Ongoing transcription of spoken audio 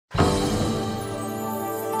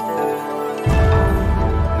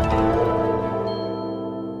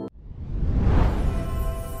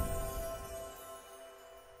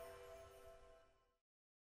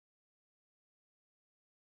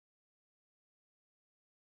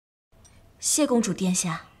谢公主殿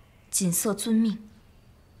下，锦瑟遵命。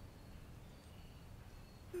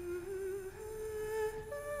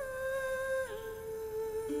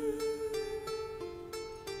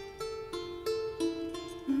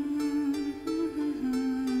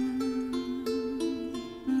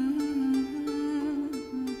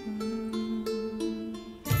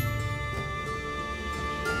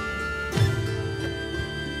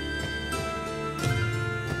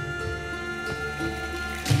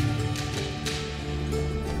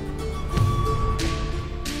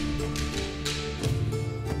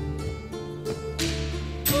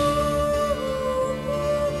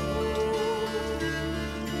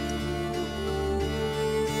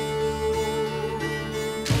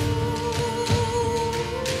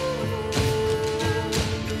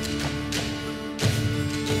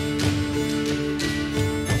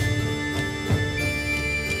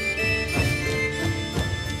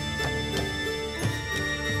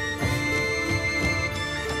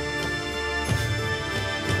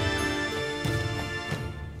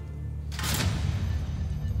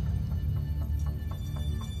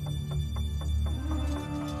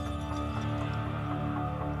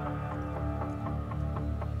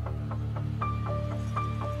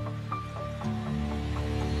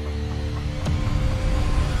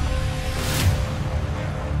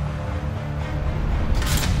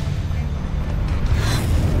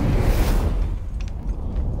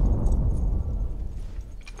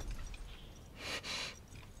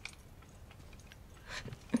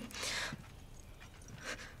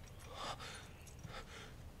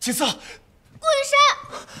锦瑟，顾云深，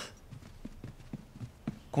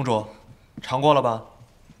公主，尝过了吧？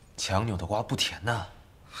强扭的瓜不甜呐。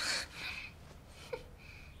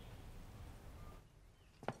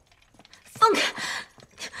放开！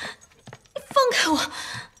你放开我！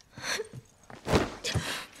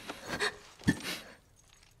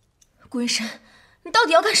顾云深，你到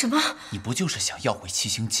底要干什么？你不就是想要回七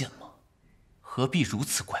星剑吗？何必如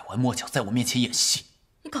此拐弯抹角，在我面前演戏？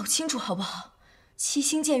你搞清楚好不好？七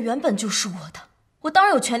星剑原本就是我的，我当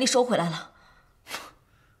然有权利收回来了。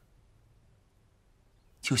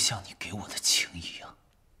就像你给我的情一样，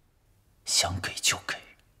想给就给，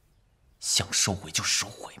想收回就收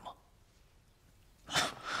回吗？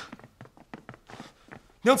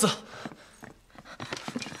娘子，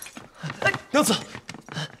娘子，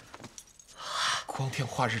光天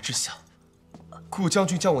化日之下，顾将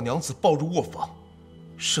军将我娘子抱入卧房，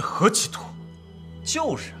是何企图？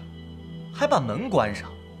就是。还把门关上，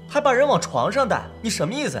还把人往床上带，你什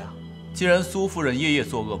么意思呀？既然苏夫人夜夜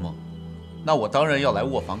做噩梦，那我当然要来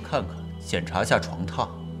卧房看看，检查下床榻，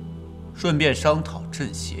顺便商讨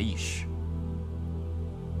镇邪一事。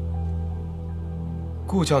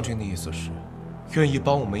顾将军的意思是，愿意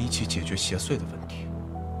帮我们一起解决邪祟的问题？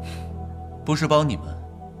不是帮你们，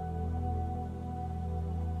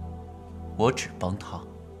我只帮他。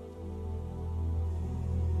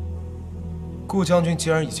顾将军既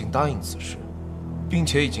然已经答应此事，并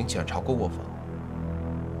且已经检查过卧房，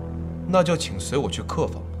那就请随我去客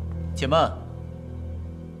房吧。且慢，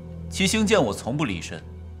七星剑我从不离身，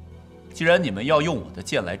既然你们要用我的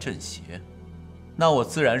剑来镇邪，那我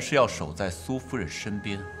自然是要守在苏夫人身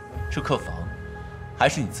边。是客房，还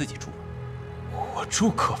是你自己住？我住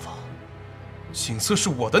客房，锦瑟是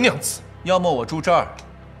我的娘子。要么我住这儿，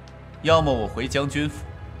要么我回将军府，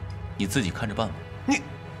你自己看着办吧。你。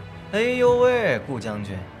哎呦喂，顾将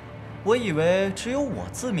军，我以为只有我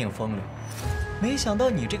自命风流，没想到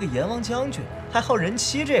你这个阎王将军还好人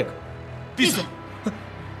妻这个。闭嘴！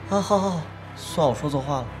啊，好，算我说错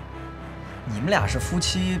话了。你们俩是夫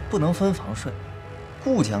妻，不能分房睡，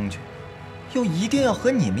顾将军又一定要和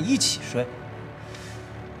你们一起睡，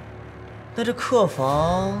那这客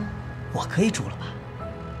房我可以住了吧？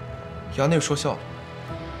衙内说笑了，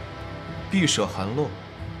避舍寒落，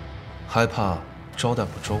害怕招待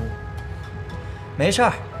不周。没事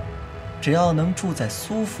儿，只要能住在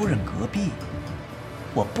苏夫人隔壁，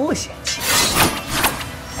我不嫌弃。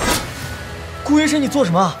顾云深，你做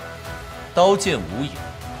什么？刀剑无影，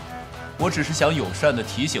我只是想友善地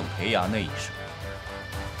提醒裴衙内一声，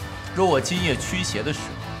若我今夜驱邪的时候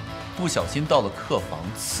不小心到了客房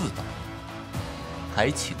刺到你，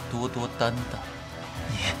还请多多担待。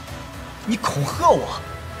你恐吓我？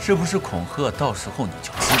是不是恐吓？到时候你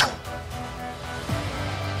就知道。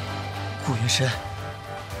顾云深，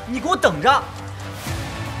你给我等着！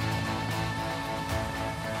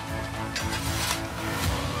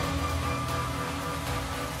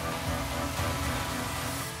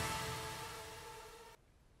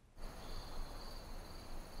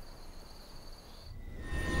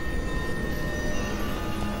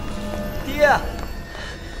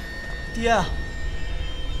爹，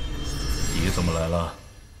你怎么来了？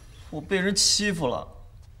我被人欺负了，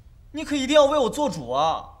你可一定要为我做主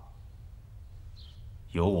啊！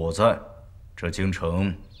有我在，这京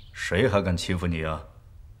城谁还敢欺负你啊？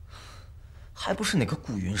还不是那个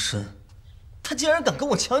顾云深，他竟然敢跟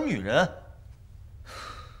我抢女人！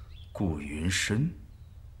顾云深，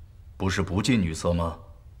不是不近女色吗？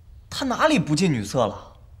他哪里不近女色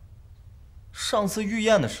了？上次御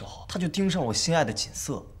宴的时候，他就盯上我心爱的锦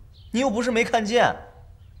瑟，你又不是没看见。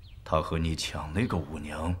他和你抢那个舞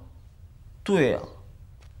娘？对呀，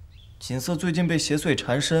锦瑟最近被邪祟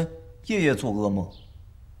缠身，夜夜做噩梦，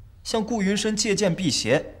向顾云深借剑辟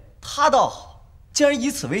邪。他倒好，竟然以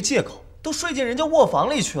此为借口，都睡进人家卧房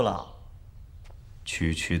里去了。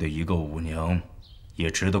区区的一个舞娘，也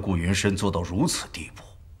值得顾云深做到如此地步？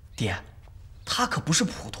爹，她可不是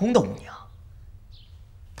普通的舞娘，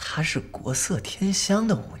她是国色天香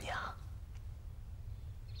的舞娘。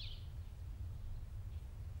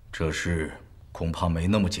这事恐怕没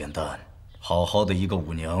那么简单。好好的一个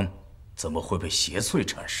舞娘，怎么会被邪祟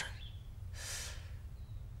缠身？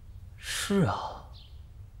是啊。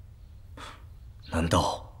难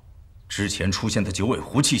道之前出现的九尾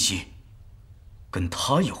狐气息跟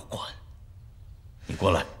他有关？你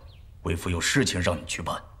过来，为父有事情让你去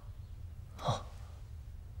办。好。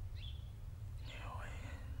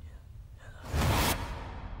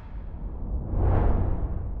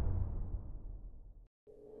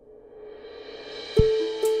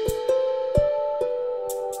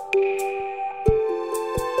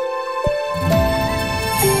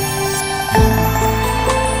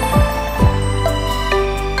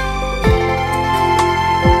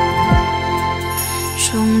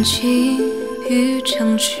钟情欲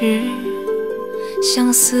成痴，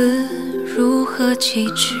相思如何启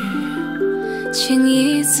齿？情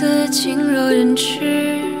意自尽若人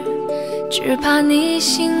痴，只怕你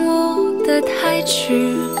醒悟得太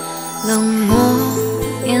迟。冷漠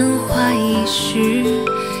年华易逝，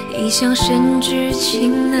一向深知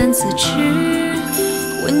情难自持。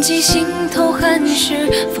问及心头恨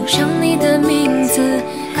事，奉上你的名字，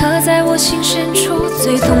刻在我心深处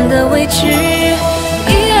最痛的位置。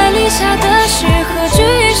一爱立下的誓，何惧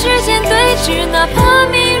与时间对峙？哪怕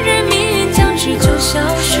明日命运将至就消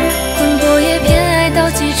失。魂魄也偏爱到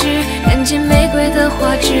极致，看见玫瑰的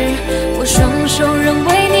花枝，我双手仍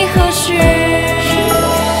为你合十。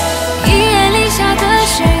一爱立下的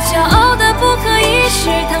誓，骄傲的不可一世。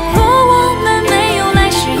倘若我们没有来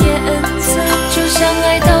世也恩赐，就相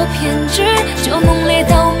爱到偏执，就浓烈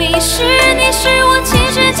到迷失。你是我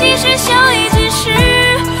前世今生相依之时，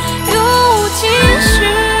永无今时。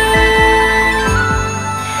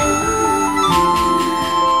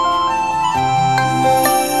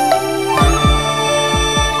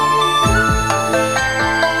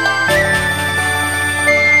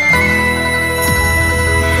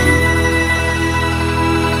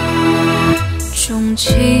钟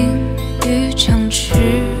情欲成痴，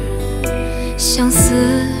相思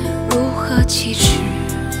如何启齿？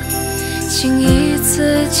情意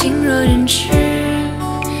自尽若人痴，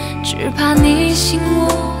只怕你醒悟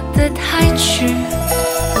得太迟。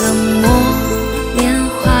冷漠年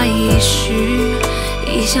华易逝，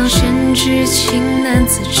一向深知情难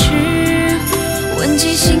自持。问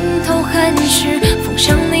及心头恨事，奉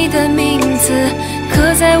上你的名字，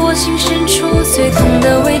刻在我心深处最痛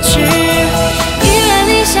的位置。一爱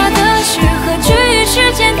立下的誓，何惧与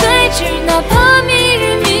时间对峙？哪怕明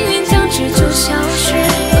日命运将至就消失。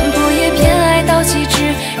魂魄也偏爱到极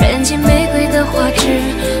致，燃尽玫瑰的花枝，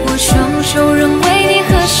我双手仍为你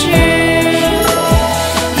合十。